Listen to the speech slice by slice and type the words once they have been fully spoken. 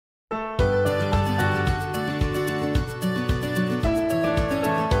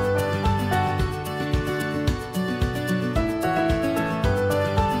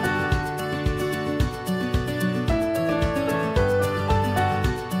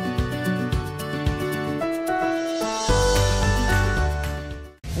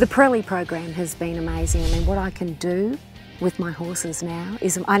The Parelli program has been amazing. I mean, what I can do with my horses now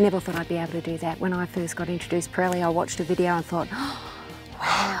is, I never thought I'd be able to do that. When I first got introduced to Parelli, I watched a video and thought, oh,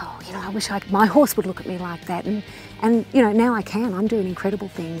 wow, you know, I wish my horse would look at me like that. And you know, now I can. I'm doing incredible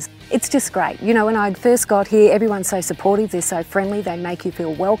things. It's just great. You know, when I first got here, everyone's so supportive, they're so friendly, they make you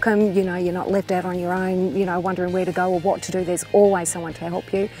feel welcome. You know, you're not left out on your own, you know, wondering where to go or what to do. There's always someone to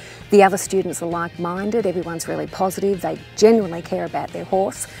help you. The other students are like-minded, everyone's really positive, they genuinely care about their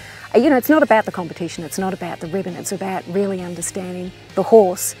horse. You know, it's not about the competition, it's not about the ribbon, it's about really understanding the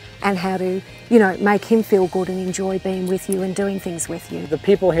horse and how to, you know, make him feel good and enjoy being with you and doing things with you. The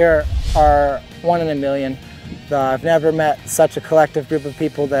people here are one in a million. I've never met such a collective group of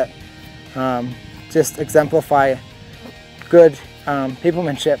people that just exemplify good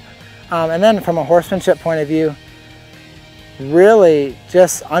peoplemanship. And then from a horsemanship point of view, really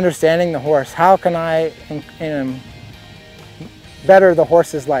just understanding the horse. How can I better the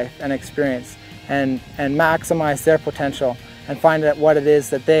horse's life and experience and maximize their potential and find out what it is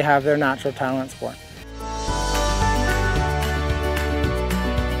that they have their natural talents for.